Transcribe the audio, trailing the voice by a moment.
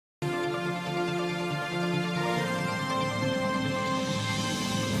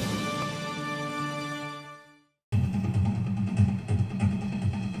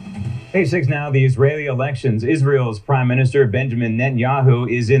Page 6 now, the Israeli elections. Israel's Prime Minister Benjamin Netanyahu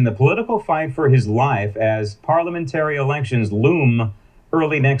is in the political fight for his life as parliamentary elections loom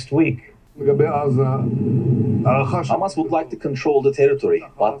early next week. Hamas would like to control the territory,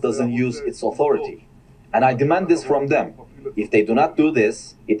 but doesn't use its authority. And I demand this from them. If they do not do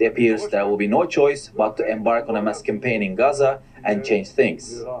this, it appears there will be no choice but to embark on a mass campaign in Gaza and change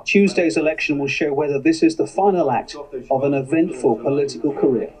things. Tuesday's election will show whether this is the final act of an eventful political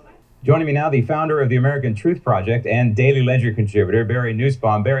career. Joining me now, the founder of the American Truth Project and Daily Ledger contributor, Barry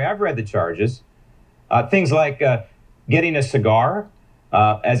Nussbaum. Barry, I've read the charges. Things like getting a cigar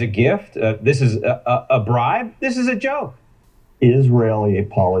as a gift. This is a bribe. This is a joke. Israeli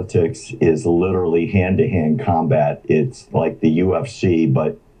politics is literally hand-to-hand combat. It's like the UFC,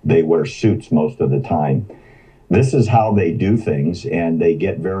 but they wear suits most of the time. This is how they do things, and they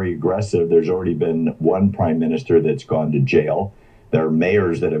get very aggressive. There's already been one prime minister that's gone to jail. There are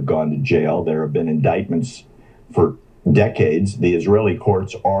mayors that have gone to jail. There have been indictments for decades. The Israeli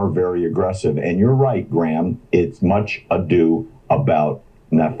courts are very aggressive. And you're right, Graham, it's much ado about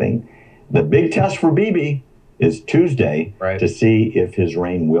nothing. The big test for Bibi is Tuesday, right, to see if his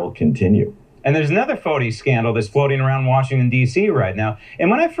reign will continue. And there's another Foti scandal that's floating around Washington, D.C. right now. And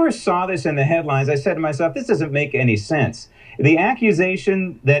when I first saw this in the headlines, I said to myself, this doesn't make any sense. The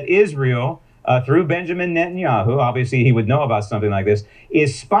accusation that Israel, through Benjamin Netanyahu, obviously he would know about something like this,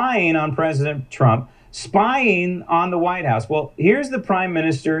 is spying on President Trump, spying on the White House. Well, here's the Prime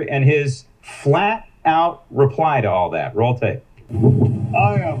Minister and his flat-out reply to all that. Roll tape.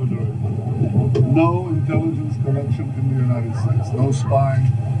 I have no intelligence collection in the United States, no spying,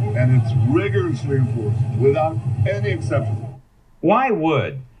 and it's rigorously enforced without any exception. Why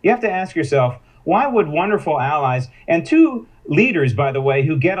would? You have to ask yourself, why would wonderful allies, and two leaders, by the way,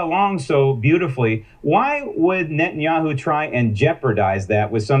 who get along so beautifully, why would Netanyahu try and jeopardize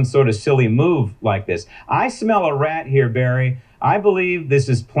that with some sort of silly move like this? I smell a rat here, Barry. I believe this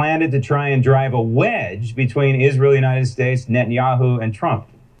is planted to try and drive a wedge between Israel, United States, Netanyahu, and Trump.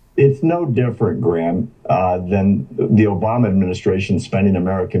 It's no different, Graham, than the Obama administration spending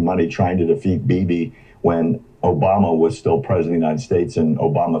American money trying to defeat Bibi when Obama was still president of the United States and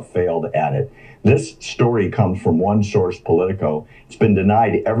Obama failed at it. This story comes from one source, Politico. It's been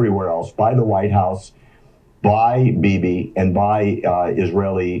denied everywhere else by the White House, by Bibi, and by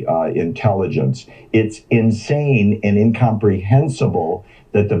Israeli intelligence. It's insane and incomprehensible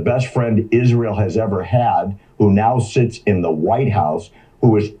that the best friend Israel has ever had, who now sits in the White House,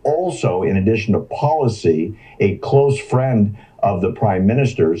 who is also, in addition to policy, a close friend of the prime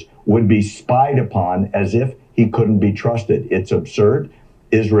minister's, would be spied upon as if he couldn't be trusted. It's absurd.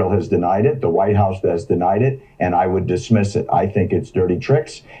 Israel has denied it. The White House has denied it, and I would dismiss it. I think it's dirty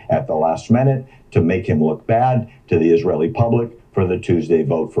tricks at the last minute to make him look bad to the Israeli public for the Tuesday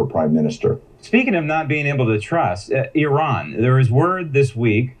vote for prime minister. Speaking of not being able to trust, Iran, there is word this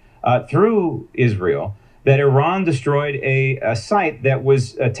week through Israel that Iran destroyed a site that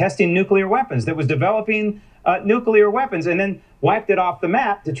was testing nuclear weapons, that was developing nuclear weapons, and then wiped it off the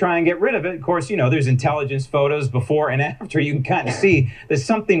map to try and get rid of it. Of course, you know, there's intelligence photos before and after. You can kind of see that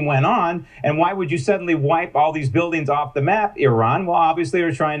something went on. And why would you suddenly wipe all these buildings off the map, Iran? Well, obviously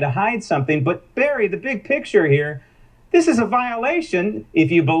they're trying to hide something. But Barry, the big picture here, this is a violation.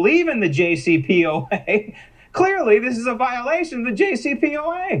 If you believe in the JCPOA, clearly this is a violation of the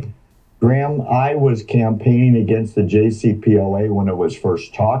JCPOA. Graham, I was campaigning against the JCPOA when it was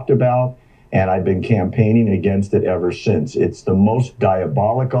first talked about, and I've been campaigning against it ever since. It's the most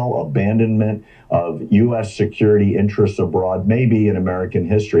diabolical abandonment of U.S. security interests abroad, maybe in American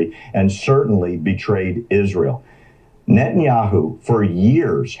history, and certainly betrayed Israel. Netanyahu, for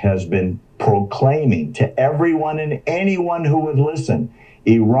years, has been proclaiming to everyone and anyone who would listen,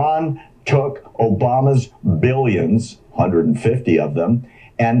 Iran took Obama's billions, 150 of them,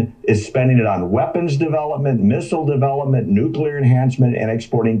 and is spending it on weapons development, missile development, nuclear enhancement, and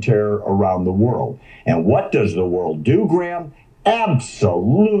exporting terror around the world. And what does the world do, Graham?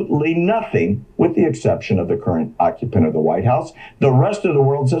 Absolutely nothing, with the exception of the current occupant of the White House. The rest of the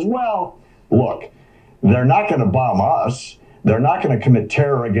world says, well, look, they're not going to bomb us. They're not going to commit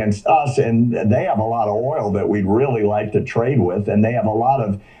terror against us. And they have a lot of oil that we'd really like to trade with. And they have a lot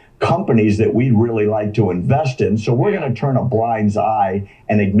of companies that we'd really like to invest in. So we're going to turn a blind eye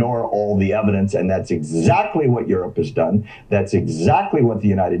and ignore all the evidence. And that's exactly what Europe has done. That's exactly what the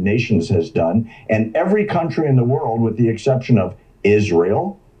United Nations has done. And every country in the world, with the exception of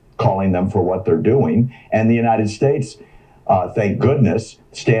Israel, calling them for what they're doing, and the United States, thank goodness,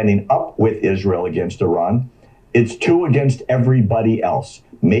 standing up with Israel against Iran. It's two against everybody else.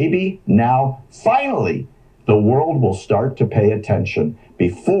 Maybe now, finally, the world will start to pay attention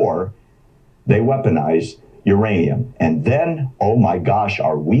before they weaponize uranium. And then, oh my gosh,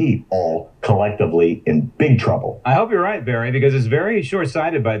 are we all collectively in big trouble? I hope you're right, Barry, because it's very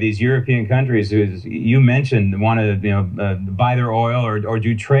short-sighted by these European countries who, as you mentioned, want to buy their oil or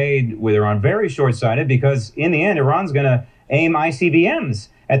do trade with Iran. Very short-sighted, because in the end, Iran's going to aim ICBMs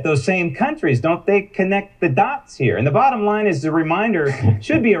at those same countries. Don't they connect the dots here? And the bottom line is a reminder,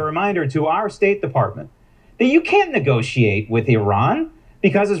 should be a reminder to our State Department that you can't negotiate with Iran,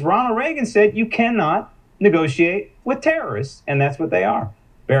 because as Ronald Reagan said, you cannot negotiate with terrorists, and that's what they are.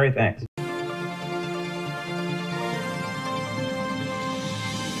 Barry, thanks.